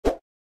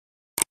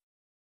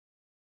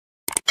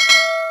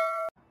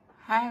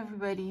Hi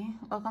everybody,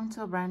 welcome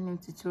to a brand new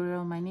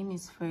tutorial. My name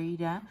is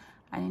Farida,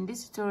 and in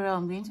this tutorial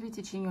I'm going to be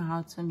teaching you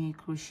how to make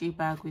crochet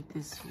bag with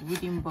this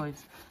wooden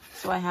boards.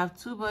 So I have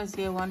two boards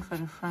here, one for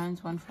the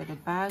front, one for the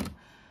back.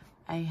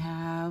 I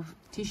have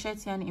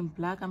t-shirt yarn in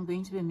black. I'm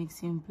going to be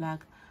mixing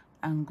black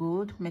and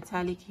gold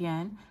metallic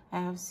yarn. I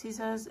have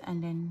scissors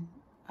and then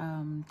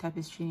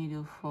tapestry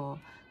needle for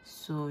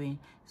sewing.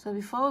 So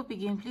before we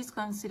begin, please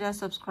consider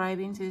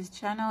subscribing to this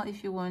channel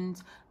if you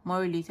want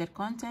more related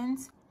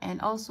content, and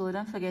also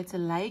don't forget to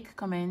like,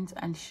 comment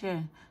and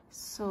share.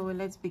 So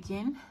let's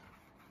begin.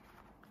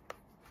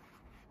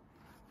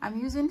 I'm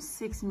using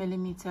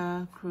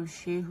 6mm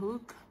crochet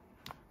hook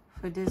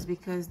for this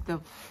because the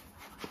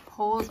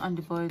holes on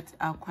the board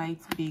are quite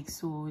big,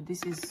 so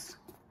this is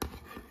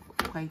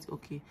quite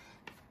okay.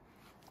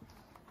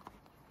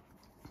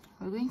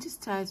 We're going to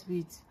start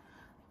with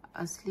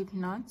a slip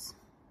knot.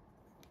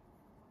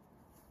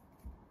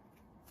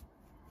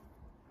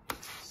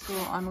 So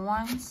on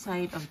one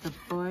side of the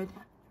board,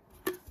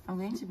 I'm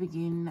going to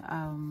begin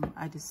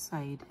at the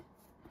side.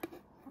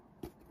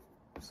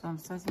 So I'm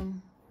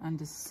starting on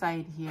the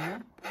side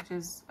here,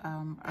 just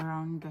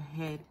around the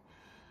head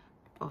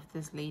of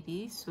this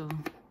lady. So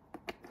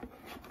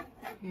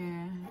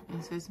here,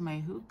 insert my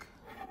hook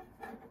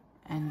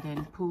and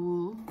then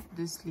pull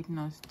the slip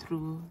knot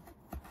through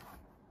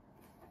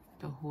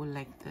the hole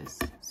like this.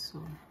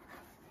 So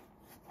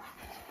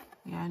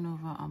yarn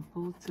over and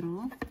pull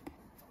through.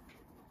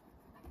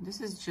 This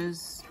is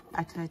just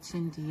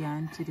attaching the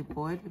yarn to the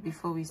board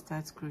before we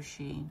start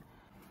crocheting.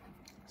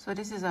 So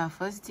this is our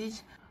first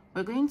stitch.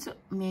 We're going to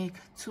make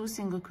 2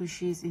 single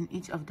crochets in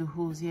each of the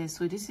holes here.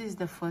 So this is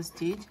the first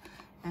stitch,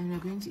 and we're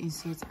going to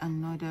insert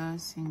another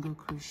single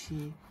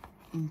crochet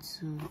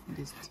into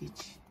the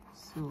stitch.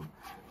 So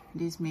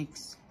this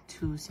makes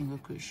 2 single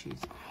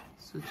crochets.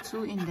 So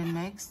 2 in the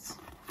next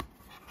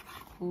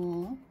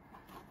hole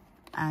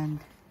and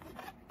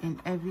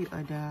in every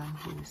other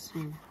hole. So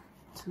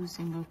 2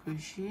 single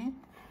crochet,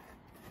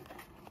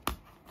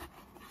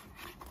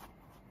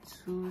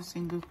 2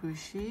 single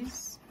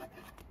crochets,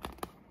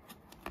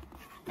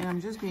 and I'm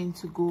just going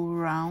to go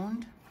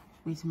round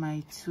with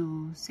my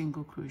 2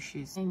 single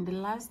crochets. In the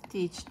last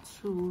stitch,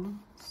 2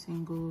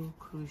 single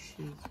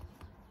crochets,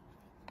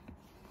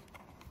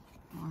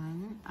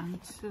 1 and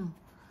 2.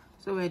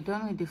 So we're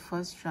done with the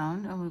first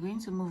round, and we're going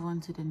to move on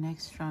to the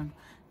next round.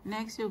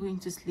 Next, you're going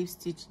to slip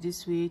stitch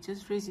this way.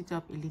 Just raise it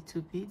up a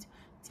little bit,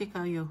 take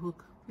out your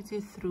hook, put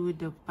it through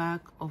the back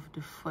of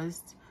the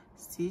first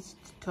stitch,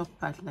 the top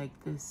part like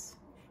this.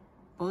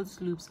 Both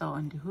loops are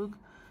on the hook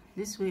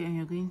this way, and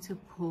you're going to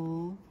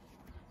pull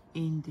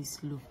in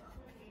this loop.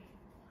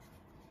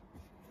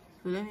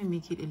 So let me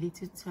make it a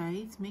little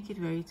tight, make it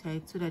very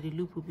tight so that the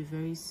loop will be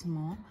very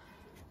small,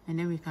 and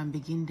then we can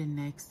begin the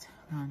next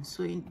round.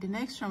 So in the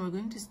next round, we're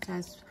going to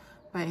start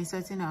by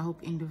inserting our hook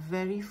in the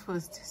very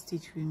first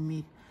stitch we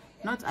made,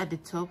 not at the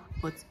top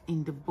but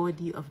in the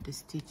body of the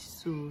stitch.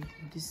 So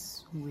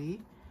this way,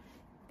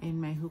 and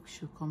my hook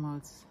should come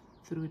out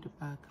through the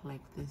back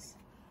like this.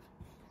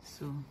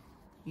 So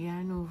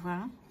yarn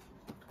over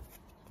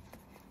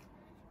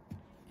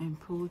and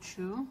pull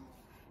through,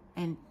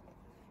 and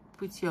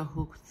put your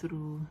hook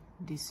through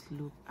this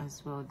loop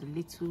as well, the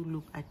little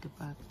loop at the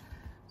back.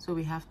 So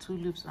we have 2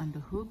 loops on the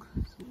hook,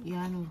 so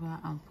yarn over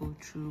and pull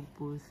through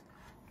both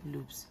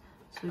loops.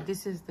 So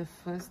this is the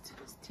first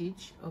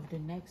stitch of the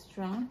next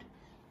round,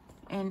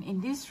 and in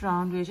this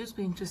round we're just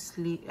going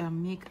to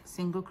make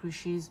single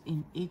crochets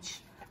in each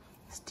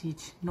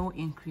stitch, no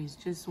increase,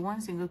 just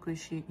 1 single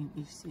crochet in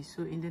each stitch.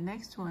 So in the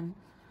next one,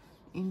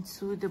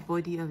 into the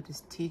body of the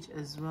stitch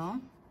as well,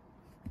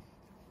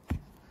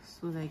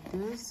 so like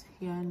this,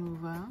 yarn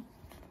over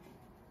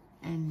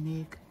and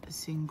make a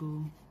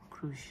single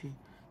crochet.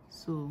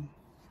 So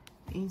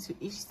into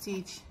each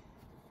stitch,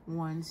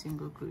 1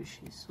 single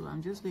crochet. So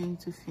I'm just going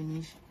to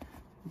finish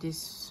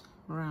this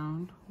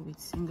round with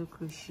single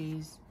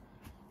crochets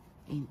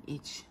in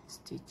each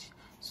stitch.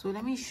 So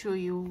let me show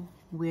you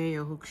where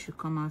your hook should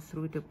come out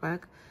through the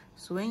back.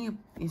 So when you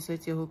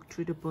insert your hook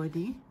through the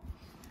body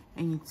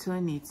and you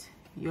turn it,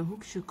 your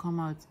hook should come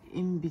out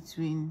in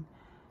between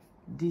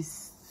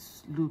these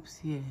loops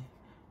here.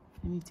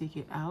 Let me take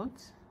it out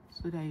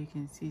so that you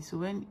can see. So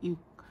when you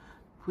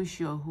push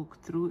your hook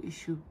through, it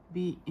should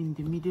be in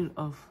the middle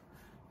of,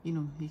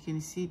 you can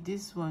see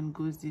this one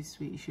goes this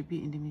way, it should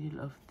be in the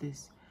middle of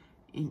this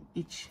in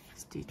each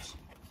stitch.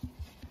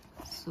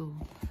 So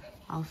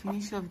I'll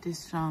finish off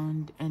this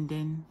round, and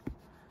then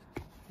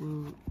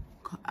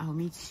I'll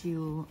meet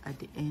you at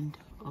the end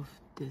of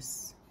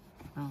this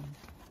round.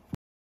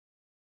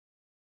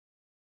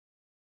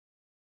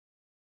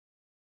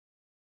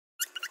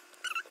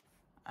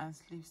 And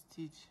slip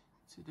stitch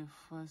to the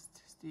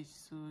first stitch.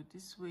 So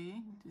this way,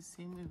 the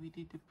same way we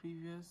did the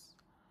previous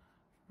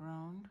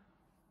round,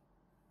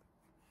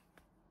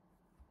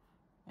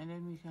 and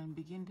then we can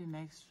begin the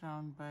next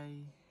round by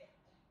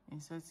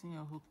inserting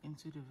your hook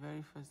into the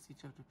very first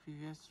stitch of the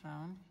previous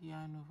round,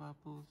 yarn over,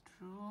 pull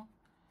through,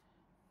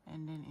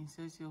 and then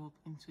insert your hook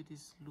into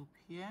this loop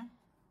here,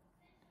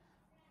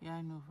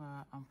 yarn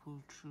over and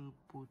pull through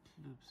both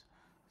loops,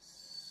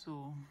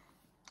 so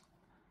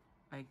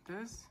like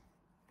this.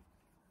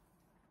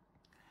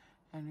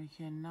 And we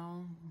can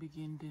now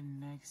begin the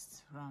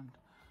next round.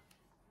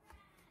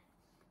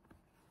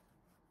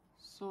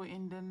 So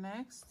in the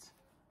next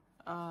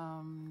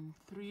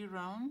 3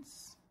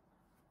 rounds,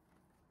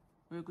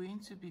 we're going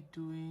to be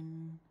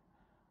doing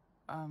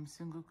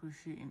single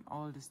crochet in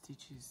all the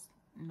stitches,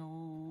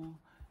 no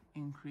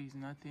increase,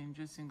 nothing,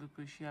 just single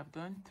crochet. I've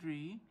done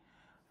 3.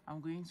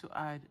 I'm going to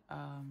add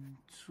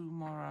 2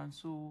 more rounds,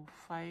 so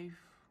 5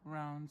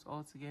 rounds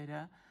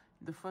altogether.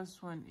 The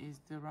first one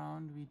is the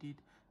round we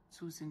did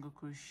 2 single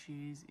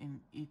crochets in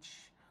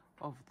each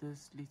of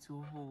these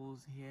little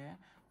holes here,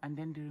 and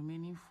then the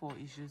remaining 4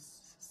 is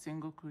just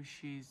single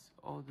crochets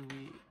all the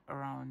way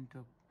around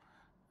the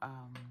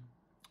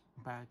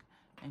bag,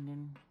 and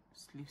then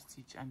slip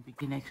stitch and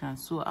begin next round.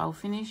 So I'll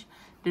finish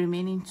the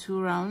remaining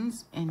 2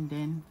 rounds and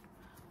then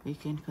we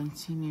can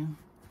continue.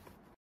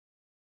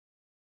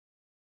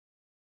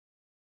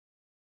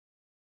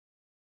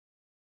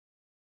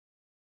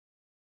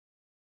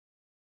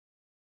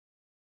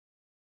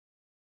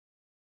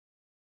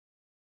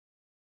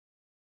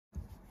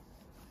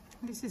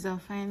 This is our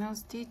final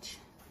stitch.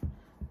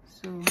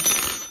 So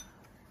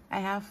I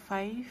have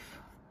 5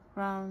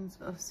 rounds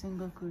of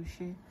single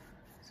crochet.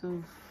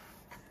 So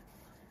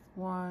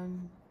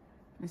 1,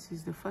 this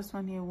is the first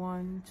one here,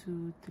 1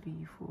 2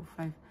 3 4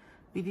 5.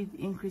 We did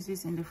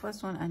increases in the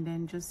first one and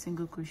then just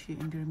single crochet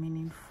in the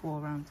remaining 4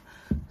 rounds.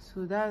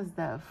 So that's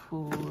that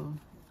for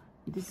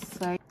this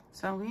side.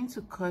 So I'm going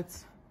to cut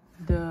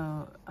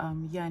the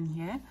yarn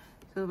here.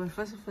 So but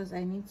first of all,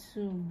 I need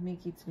to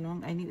make it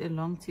long. I need a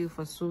long tail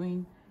for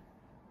sewing.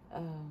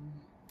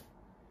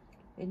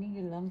 I need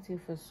a long tail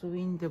for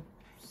sewing the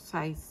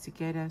sides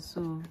together.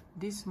 So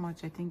this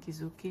much I think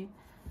is okay.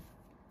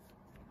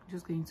 I'm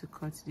just going to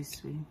cut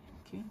this way.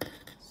 Okay,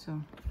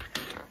 so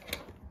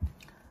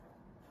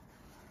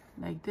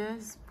like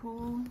this,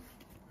 pull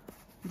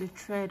the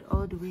thread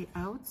all the way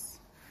out,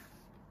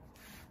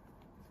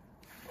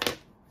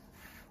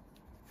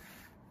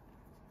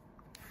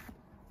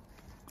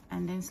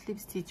 and then slip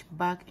stitch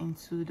back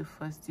into the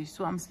first stitch.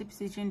 So I'm slip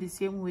stitching the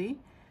same way.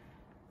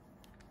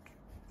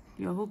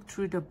 Your hook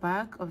through the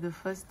back of the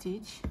first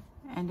stitch,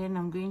 and then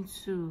I'm going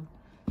to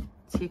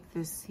take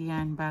this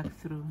yarn back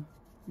through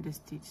the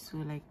stitch, so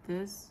like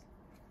this.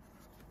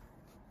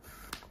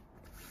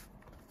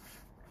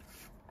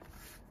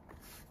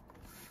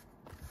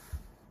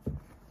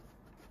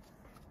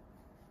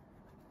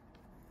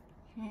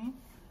 Okay,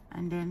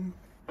 and then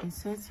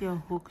insert your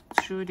hook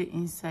through the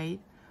inside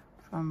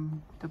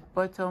from the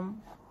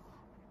bottom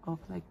up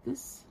like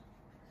this.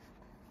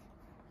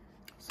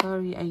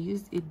 Sorry, I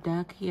used a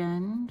dark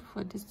yarn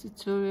for this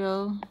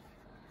tutorial.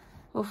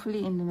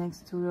 Hopefully in the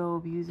next tutorial we'll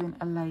be using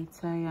a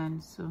lighter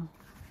yarn. So,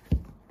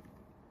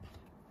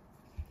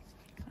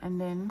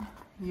 and then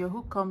your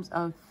hook comes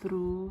out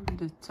through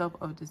the top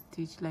of the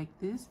stitch like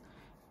this,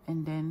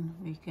 and then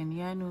we can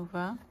yarn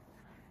over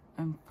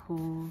and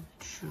pull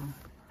through.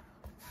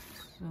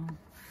 So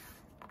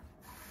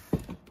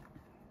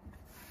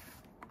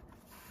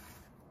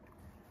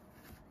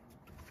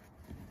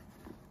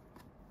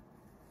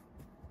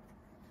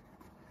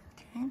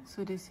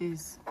so this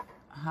is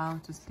how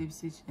to slip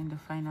stitch in the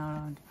final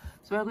round.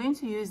 So we're going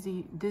to use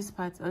this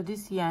part or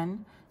this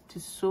yarn to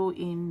sew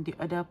in the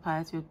other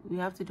part. We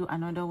have to do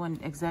another one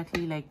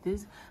exactly like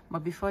this,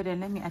 but before then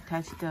let me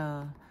attach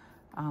the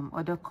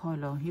other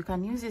color. You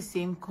can use the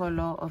same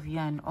color of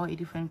yarn or a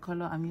different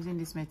color. I'm using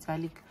this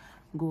metallic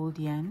gold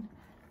yarn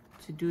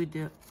to do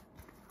the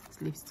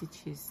slip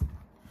stitches,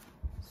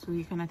 so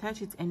you can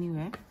attach it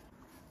anywhere.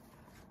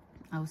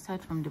 I'll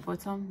start from the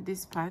bottom,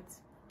 this part.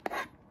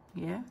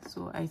 Yeah,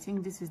 so I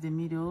think this is the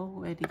middle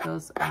where the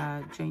girls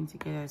are joined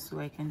together, so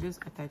I can just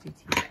attach it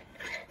here.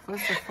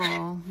 First of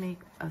all, make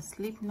a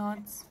slip knot.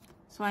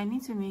 So I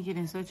need to make it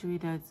in such a way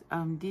that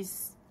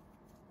this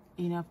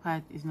inner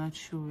part is not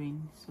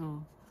showing.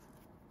 So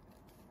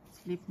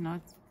slip knot,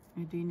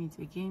 we're doing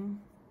it again.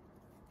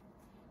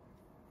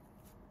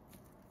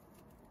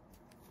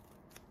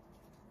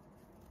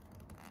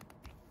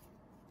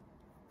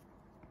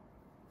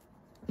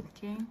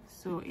 Okay,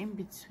 so in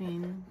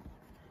between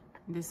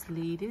this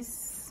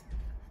ladies,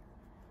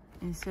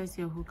 insert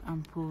your hook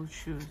and pull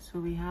through. So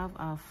we have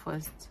our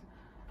first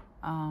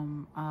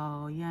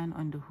our yarn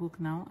on the hook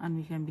now, and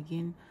we can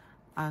begin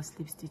our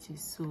slip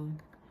stitches. So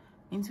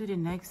into the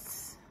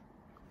next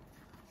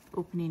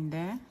opening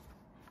there,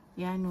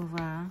 yarn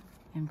over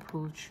and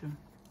pull through.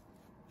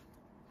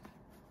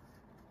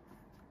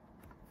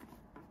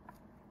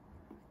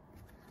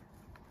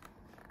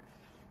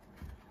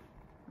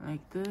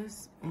 Like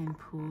this, and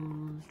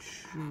pull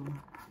through.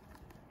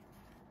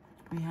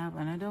 We have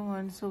another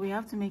one, so we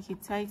have to make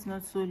it tight,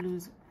 not so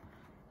loose,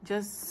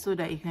 just so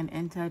that it can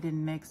enter the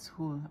next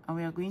hole. And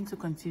we are going to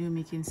continue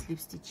making slip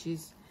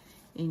stitches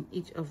in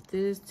each of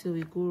these till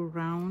we go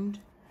round.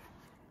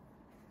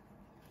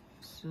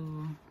 So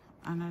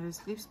another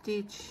slip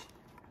stitch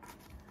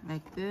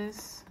like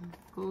this,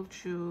 pull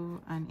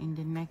through, and in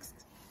the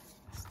next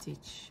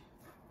stitch,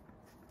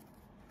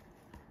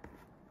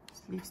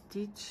 slip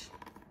stitch,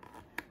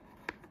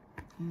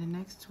 and the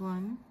next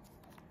one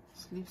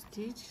slip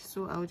stitch.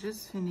 So I'll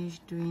just finish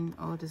doing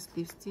all the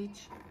slip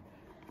stitch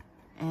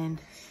and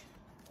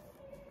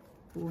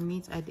we'll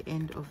meet at the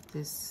end of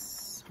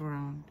this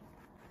round.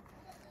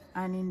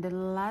 And in the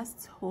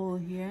last hole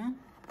here,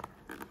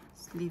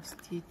 slip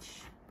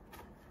stitch.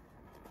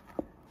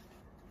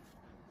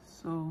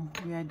 So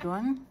we are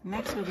done.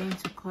 Next we're going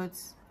to cut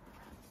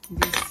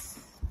this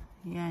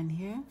yarn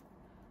here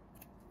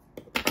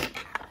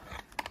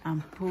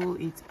and pull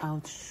it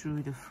out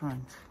through the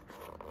front.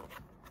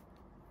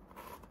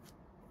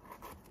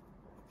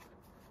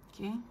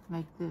 Okay,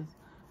 like this.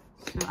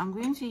 So I'm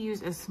going to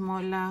use a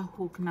smaller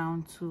hook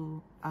now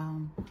to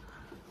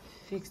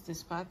fix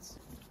this part.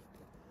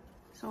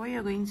 So what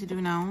you're going to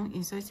do now,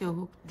 insert your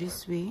hook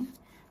this way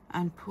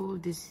and pull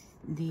the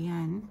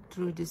yarn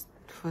through this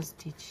first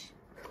stitch.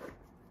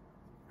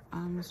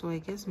 So I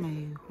guess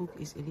my hook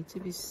is a little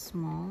bit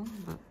small,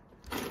 but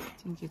I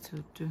think it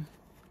will do.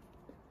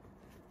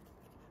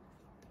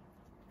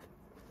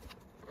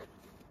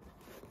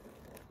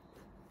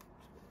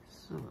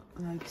 So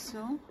like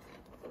so.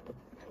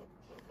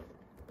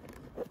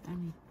 Let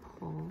me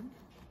pull.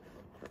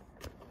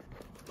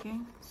 Okay,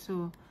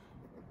 so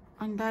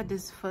under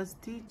this first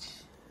stitch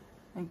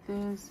like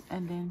this,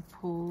 and then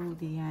pull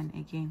the yarn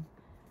again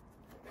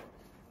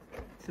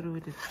through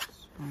this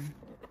one,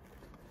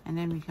 and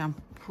then we can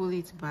pull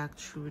it back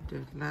through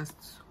the last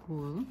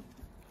hole.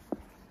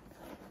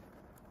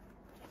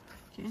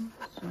 Okay,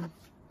 so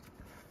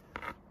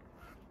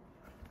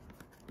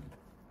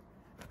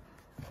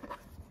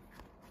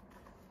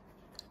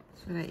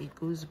that it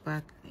goes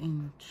back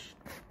in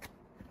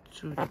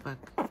through the back,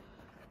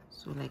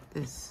 so like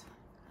this.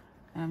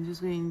 And I'm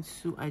just going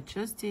to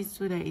adjust it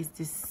so that it's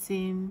the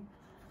same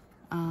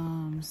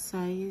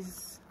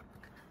size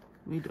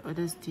with the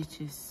other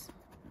stitches.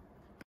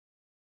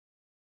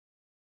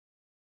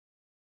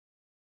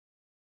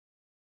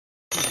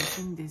 I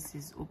think this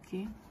is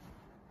okay.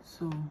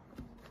 So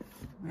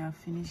we have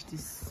finished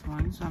this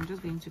one. So I'm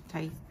just going to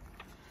tie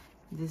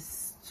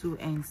these two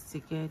ends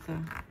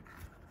together.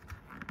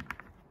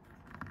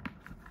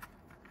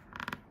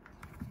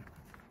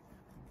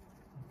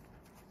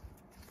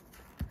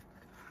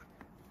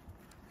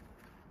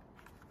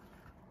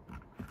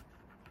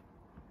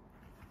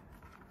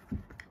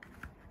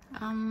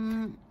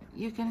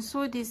 You can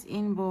sew this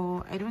in,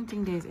 but I don't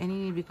think there's any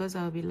need because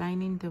I'll be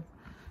lining the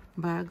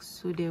bag,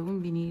 so there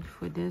won't be need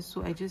for this.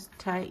 So I just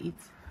tie it,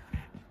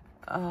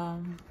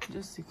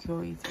 just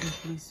secure it in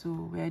place. So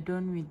we're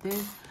done with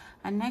this,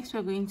 and next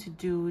we're going to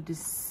do the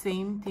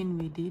same thing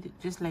we did,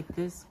 just like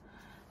this,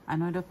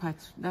 another part.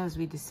 That's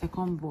with the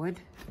second board.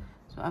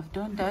 So I've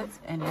done that,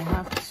 and I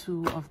have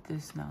two of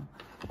this now.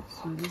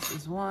 So this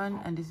is one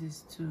and this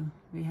is two.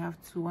 We have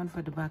two, one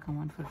for the back and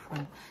one for the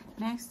front.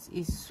 Next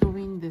is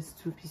sewing these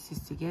two pieces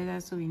together.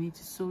 So we need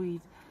to sew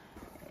it,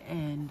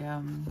 and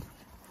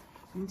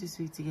we need to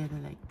sew it together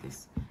like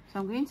this. So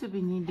I'm going to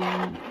be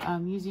needing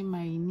using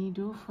my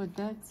needle for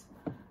that.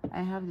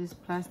 I have this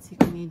plastic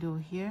needle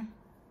here,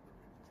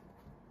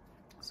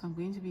 so I'm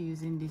going to be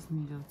using this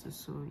needle to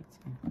sew it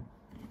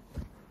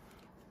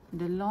in.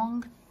 The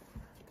long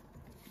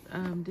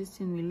this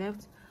thing we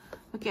left.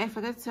 Okay, I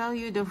forgot to tell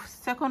you, the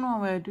second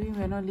one we're doing,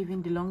 we're not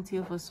leaving the long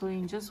tail for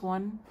sewing, just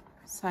one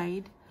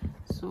side.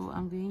 So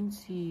I'm going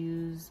to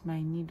use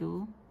my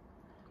needle,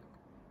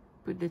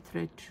 put the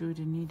thread through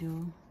the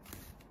needle,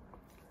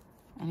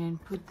 and then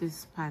put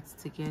these parts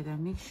together.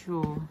 Make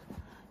sure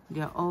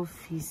they're all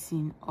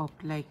facing up,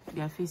 like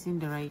they're facing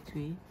the right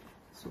way.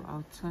 So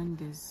I'll turn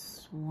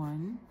this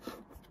one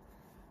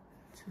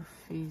to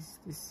face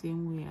the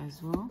same way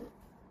as well.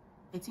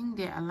 I think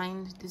they're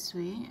aligned this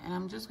way, and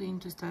I'm just going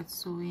to start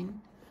sewing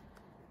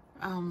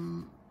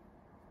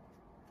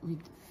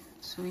with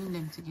sewing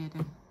them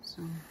together.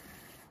 So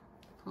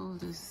pull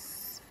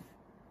this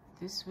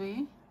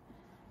way.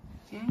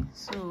 Okay,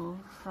 so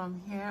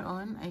from here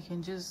on I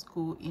can just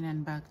go in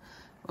and back,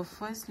 but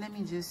first let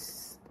me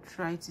just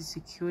try to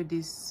secure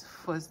this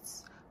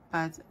first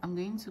part. I'm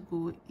going to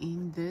go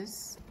in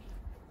this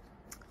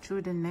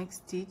through the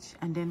next stitch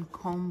and then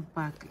come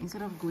back.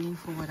 Instead of going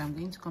forward, I'm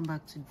going to come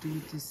back to do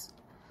this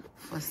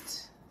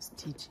first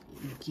stitch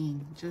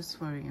again, just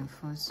for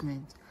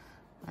reinforcement,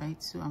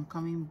 right? So I'm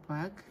coming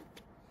back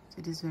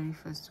to this very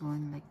first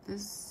one like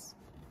this,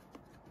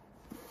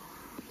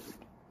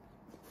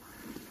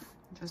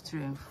 just to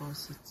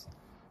reinforce it.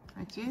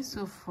 Okay,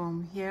 so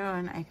from here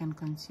on I can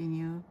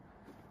continue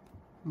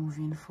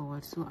moving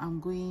forward. So I'm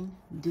going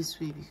this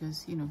way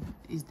because, you know,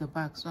 it's the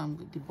back, so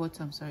I'm the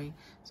bottom, sorry.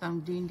 So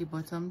I'm doing the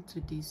bottom to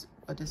this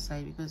other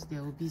side because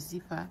there will be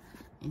zipper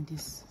in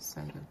this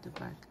side of the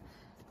back.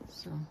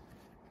 So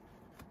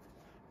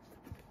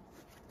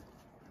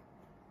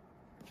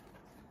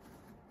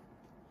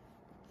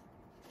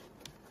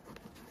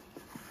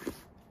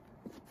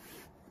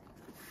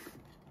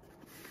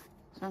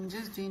I'm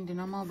just doing the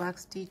normal back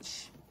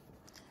stitch,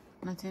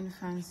 nothing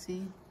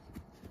fancy,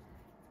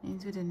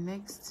 into the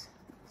next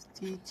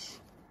stitch,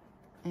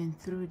 and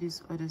through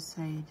this other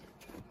side.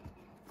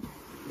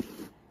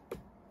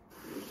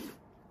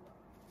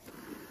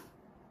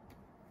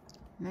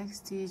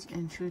 Next stitch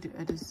and through the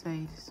other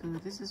side. So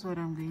this is what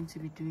I'm going to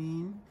be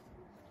doing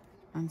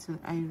until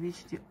I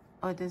reach the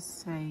other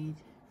side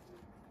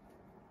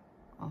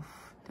of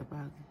the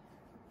bag.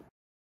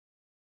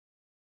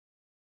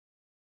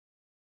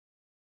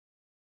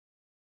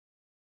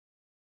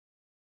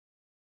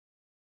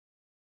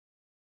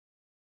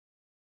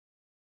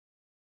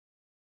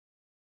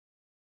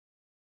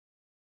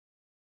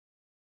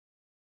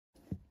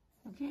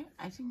 Okay,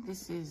 I think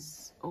this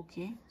is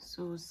okay.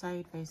 So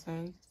side by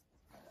side,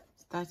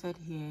 started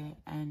here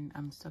and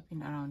I'm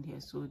stopping around here,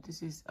 so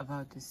this is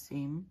about the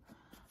same.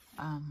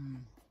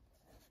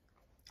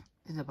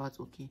 This is about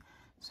okay.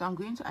 So I'm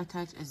going to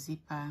attach a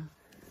zipper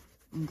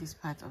in this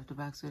part of the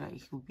bag so that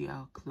it will be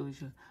our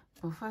closure.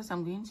 But first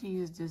I'm going to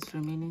use this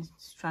remaining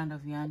strand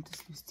of yarn to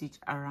slip stitch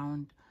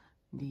around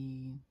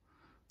the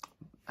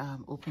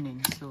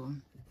opening. So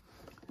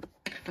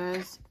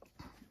first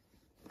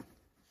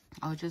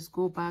I'll just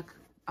go back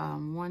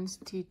one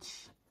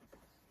stitch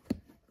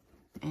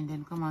and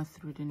then come out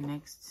through the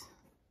next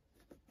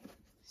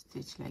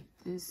stitch like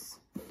this,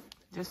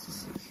 just to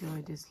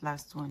secure this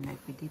last one like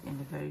we did in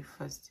the very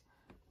first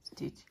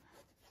stitch.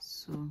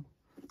 So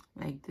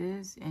like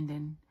this, and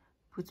then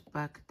put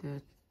back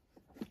the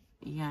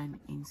yarn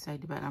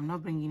inside the bag. I'm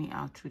not bringing it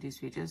out through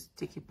this way, just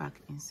take it back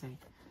inside.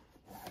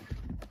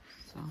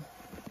 So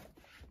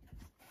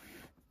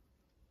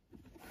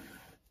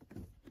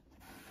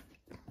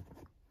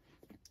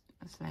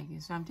it's like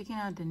this. So I'm taking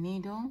out the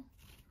needle,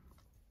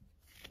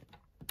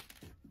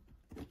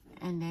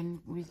 and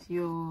then with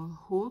your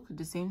hook,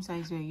 the same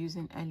size we were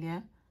using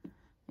earlier,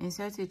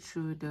 insert it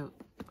through the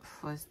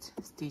first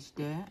stitch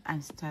there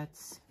and start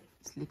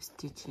slip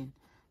stitching.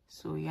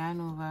 So yarn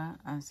over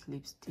and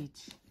slip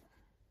stitch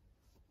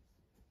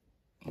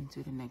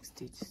into the next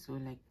stitch, so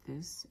like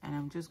this. And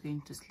I'm just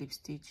going to slip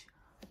stitch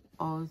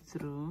all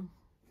through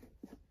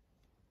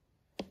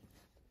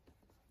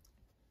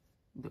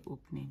the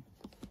opening.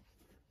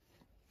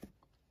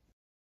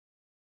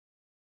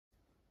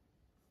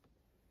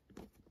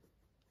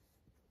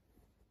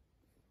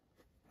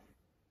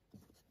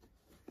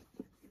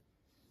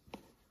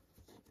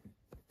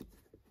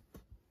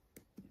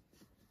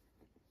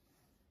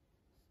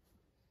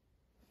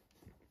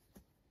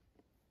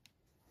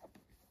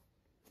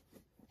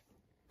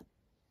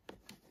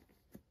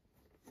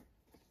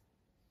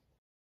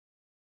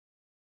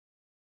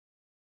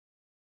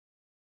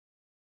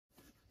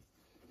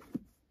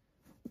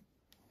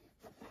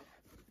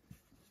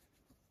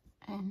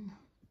 And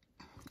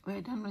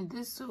we're done with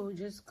this, so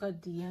just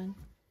cut the yarn.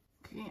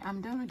 Okay,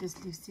 I'm done with the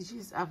slip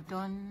stitches. I've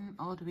done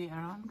all the way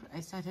around. I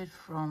started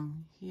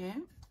from here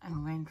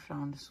and went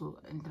round. So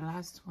in the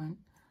last one,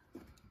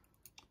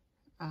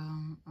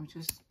 I'll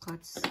just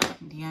cut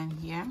the yarn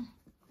here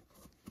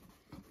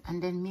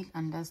and then make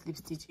another slip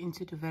stitch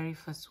into the very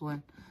first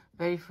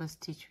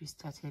stitch we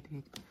started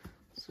with.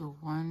 So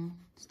one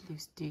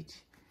slip stitch,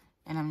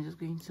 and I'm just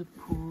going to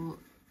pull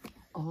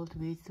all the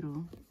way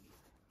through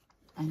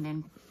and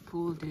then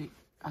pull the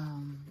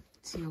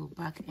tail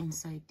back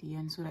inside the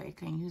yarn so that I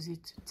can use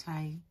it to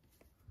tie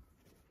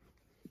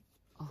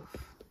off.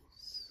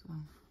 So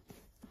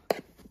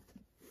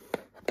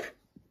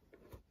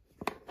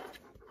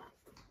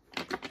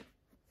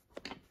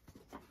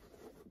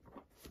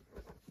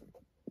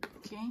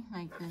okay,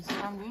 like this. So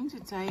I'm going to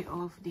tie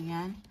off the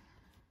yarn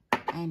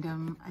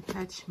and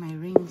attach my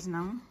rings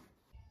now.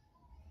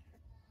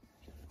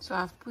 So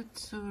I've put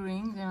 2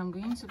 rings, and I'm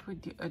going to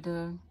put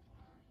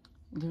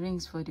the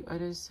rings for the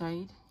other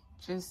side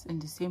just in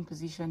the same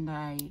position that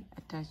I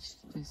attached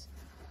this.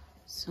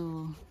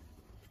 So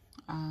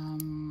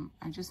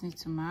I just need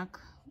to mark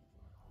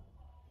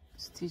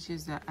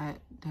stitches that are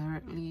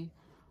directly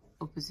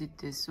opposite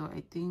this. So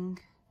I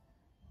think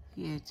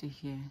here to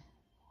here.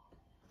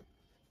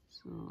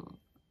 So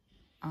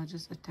I'll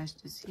just attach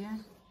this here.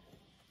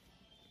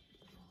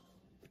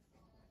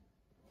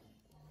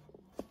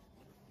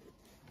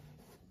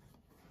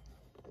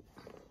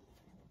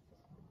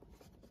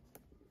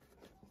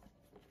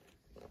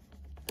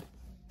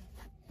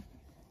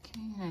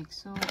 Like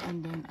so,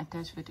 and then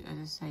attach for the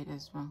other side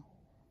as well.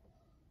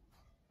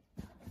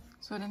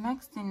 So the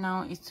next thing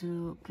now is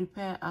to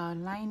prepare our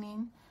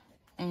lining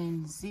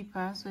and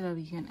zipper so that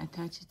we can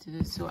attach it to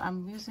this. So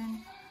I'm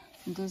using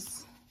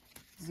this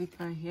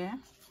zipper here.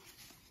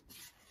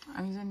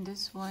 I'm using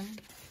this one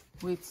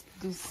with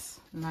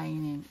this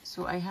lining.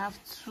 So I have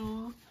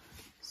 2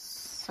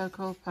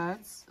 circle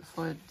parts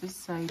for this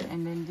side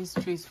and then this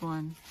straight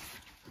one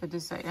for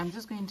this side. I'm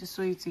just going to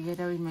sew it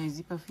together with my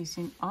zipper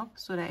facing up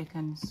so that I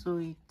can sew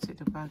it to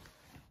the back.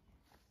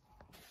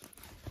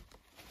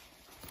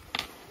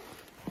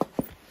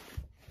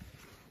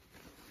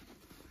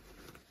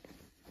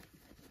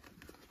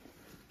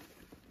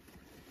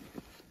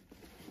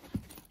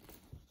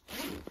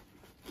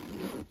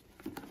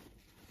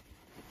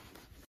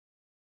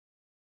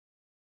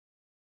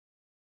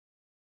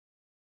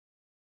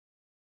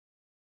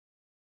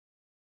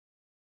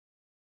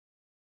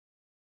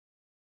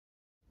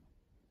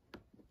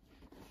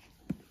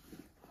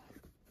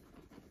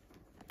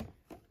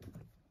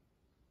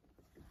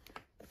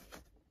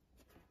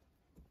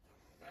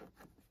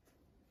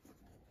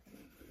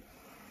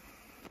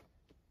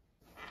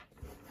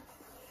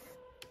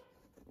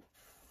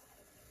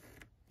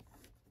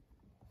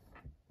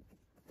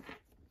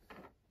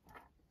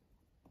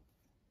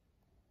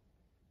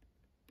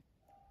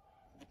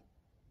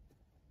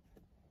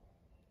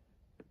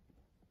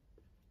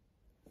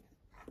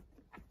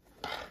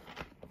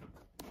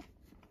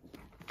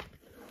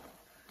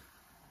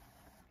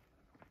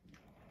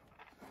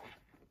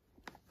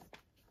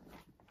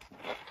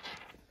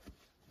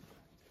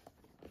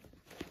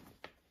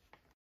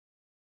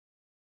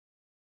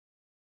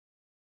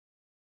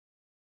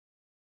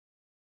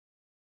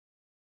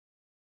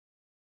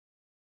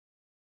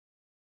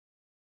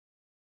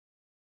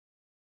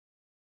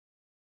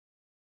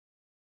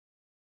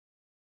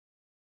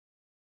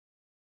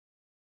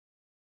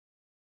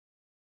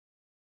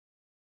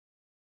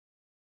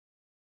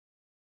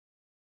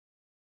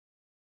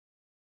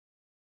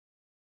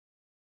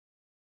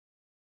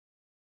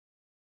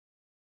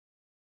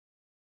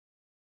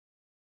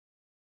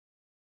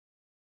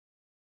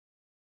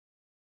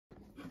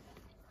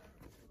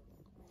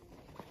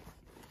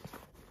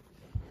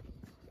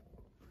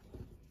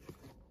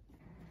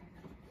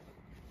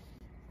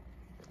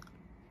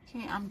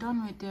 Okay, I'm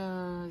done with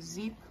the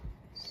zip.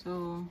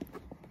 So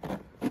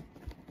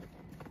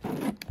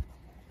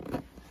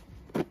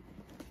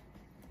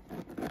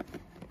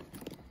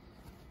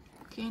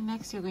okay,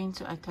 next you're going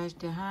to attach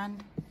the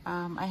hand.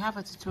 I have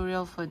a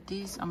tutorial for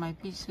this on my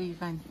page, so you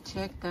can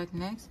check that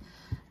next.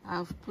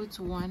 I've put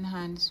one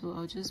hand, so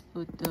I'll just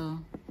put the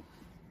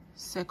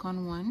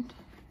second one.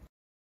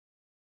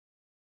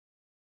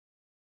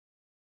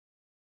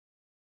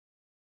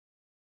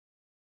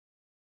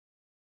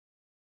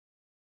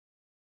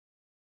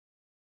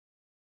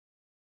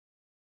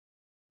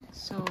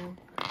 So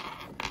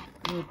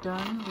we're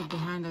done with the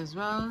hand as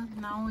well.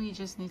 Now we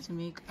just need to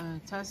make a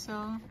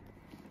tassel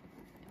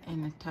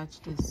and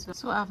attach this.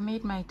 So I've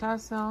made my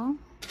tassel,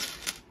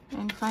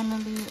 and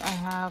finally I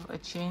have a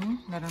chain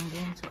that I'm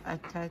going to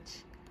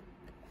attach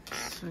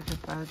to the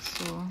bag.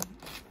 So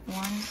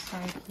one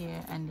side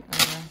here and the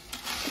other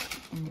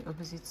in the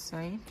opposite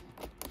side,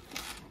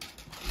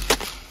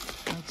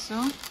 like so,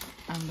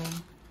 and then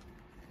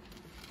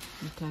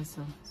the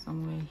tassel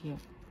somewhere here.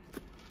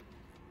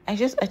 I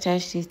just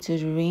attached it to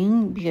the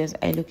ring because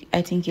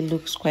I think it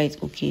looks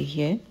quite okay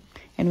here.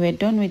 And we're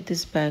done with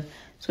this bag.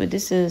 So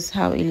this is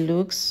how it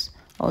looks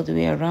all the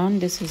way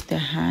around. This is the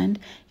hand.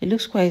 It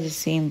looks quite the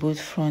same both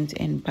front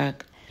and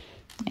back.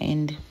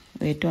 And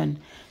we're done.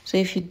 So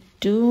if you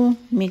do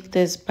make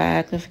this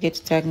bag, don't forget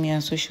to tag me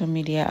on social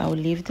media. I'll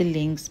leave the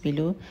links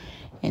below.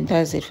 And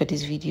that's it for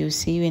this video.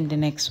 See you in the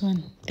next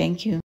one.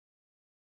 Thank you.